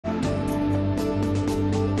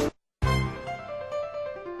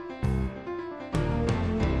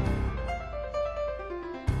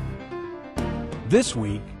This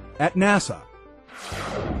week at NASA.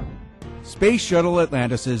 Space Shuttle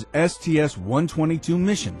Atlantis' STS-122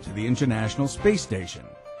 mission to the International Space Station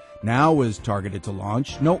now is targeted to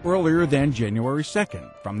launch no earlier than January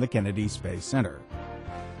 2nd from the Kennedy Space Center.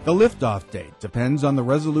 The liftoff date depends on the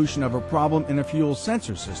resolution of a problem in a fuel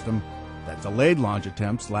sensor system that delayed launch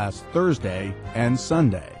attempts last Thursday and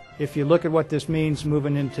Sunday. If you look at what this means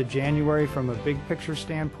moving into January from a big picture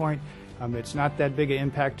standpoint, it's not that big an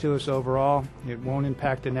impact to us overall. It won't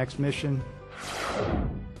impact the next mission.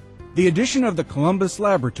 The addition of the Columbus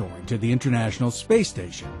Laboratory to the International Space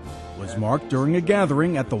Station was marked during a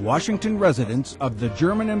gathering at the Washington residence of the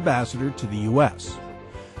German ambassador to the U.S.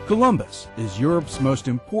 Columbus is Europe's most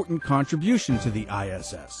important contribution to the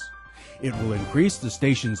ISS. It will increase the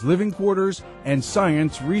station's living quarters and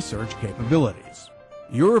science research capabilities.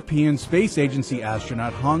 European Space Agency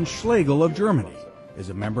astronaut Hans Schlegel of Germany is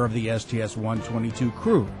a member of the STS-122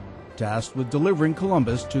 crew, tasked with delivering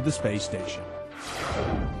Columbus to the space station.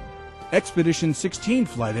 Expedition 16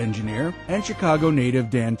 flight engineer and Chicago native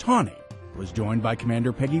Dan Tawney was joined by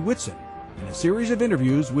Commander Peggy Whitson in a series of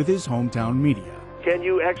interviews with his hometown media. Can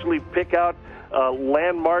you actually pick out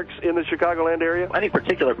landmarks in the Chicagoland area? Any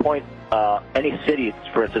particular point, any city,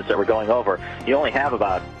 for instance, that we're going over, you only have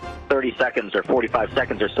about 30 seconds or 45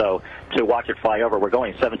 seconds or so to watch it fly over. We're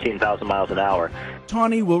going 17,000 miles an hour.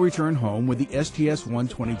 Tawney will return home with the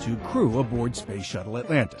STS-122 crew aboard Space Shuttle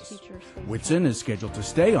Atlantis. Whitson is scheduled to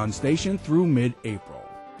stay on station through mid-April.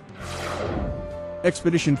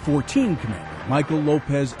 Expedition 14 Commander Michael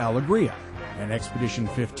Lopez Alegria and Expedition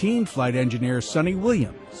 15 flight engineer Sonny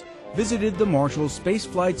Williams visited the Marshall Space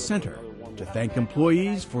Flight Center to thank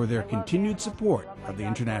employees for their continued support of the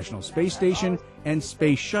International Space Station and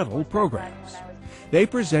Space Shuttle programs. They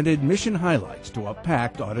presented mission highlights to a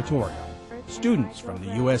packed auditorium. Students from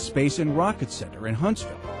the U.S. Space and Rocket Center in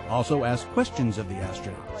Huntsville also asked questions of the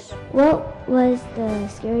astronauts. What was the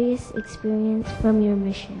scariest experience from your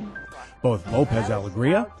mission? Both Lopez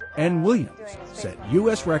Alegria and Williams set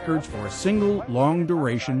U.S. records for a single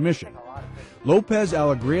long-duration mission. Lopez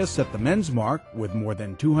Alegria set the men's mark with more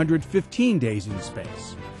than 215 days in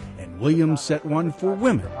space, and Williams set one for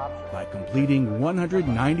women by completing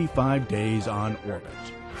 195 days on orbit.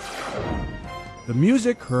 The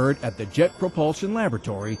music heard at the Jet Propulsion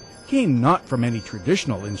Laboratory came not from any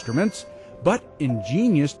traditional instruments, but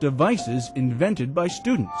ingenious devices invented by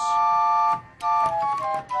students.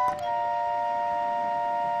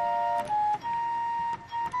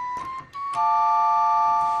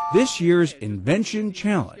 This year's Invention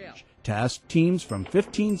Challenge tasked teams from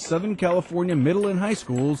 15 Southern California middle and high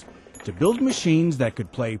schools to build machines that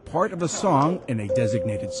could play part of a song in a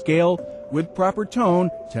designated scale with proper tone,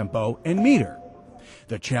 tempo, and meter.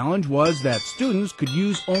 The challenge was that students could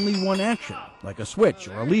use only one action, like a switch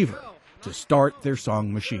or a lever, to start their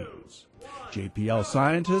song machines. JPL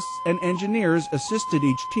scientists and engineers assisted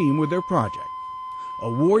each team with their project.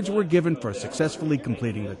 Awards were given for successfully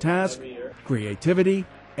completing the task, creativity,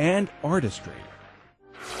 and artistry.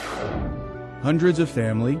 Hundreds of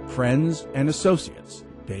family, friends, and associates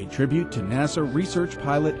paid tribute to NASA research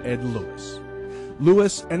pilot Ed Lewis.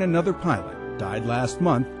 Lewis and another pilot died last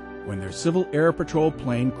month when their Civil Air Patrol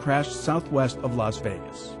plane crashed southwest of Las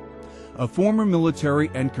Vegas. A former military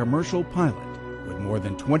and commercial pilot with more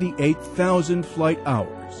than 28,000 flight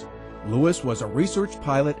hours, Lewis was a research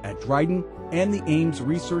pilot at Dryden and the Ames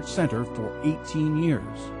Research Center for 18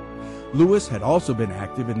 years. Lewis had also been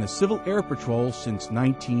active in the Civil Air Patrol since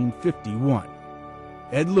 1951.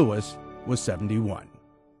 Ed Lewis was 71.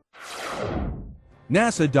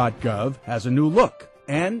 NASA.gov has a new look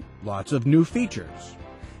and lots of new features.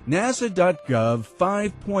 NASA.gov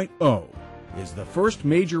 5.0 is the first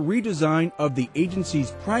major redesign of the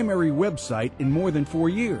agency's primary website in more than 4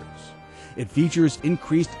 years. It features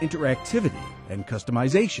increased interactivity and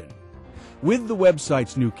customization. With the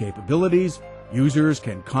website's new capabilities, users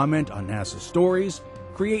can comment on NASA stories,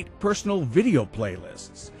 create personal video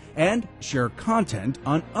playlists, and share content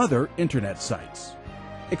on other internet sites.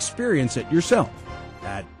 Experience it yourself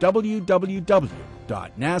at www.nasa.gov.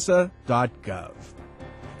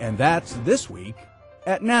 And that's This Week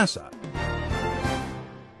at NASA.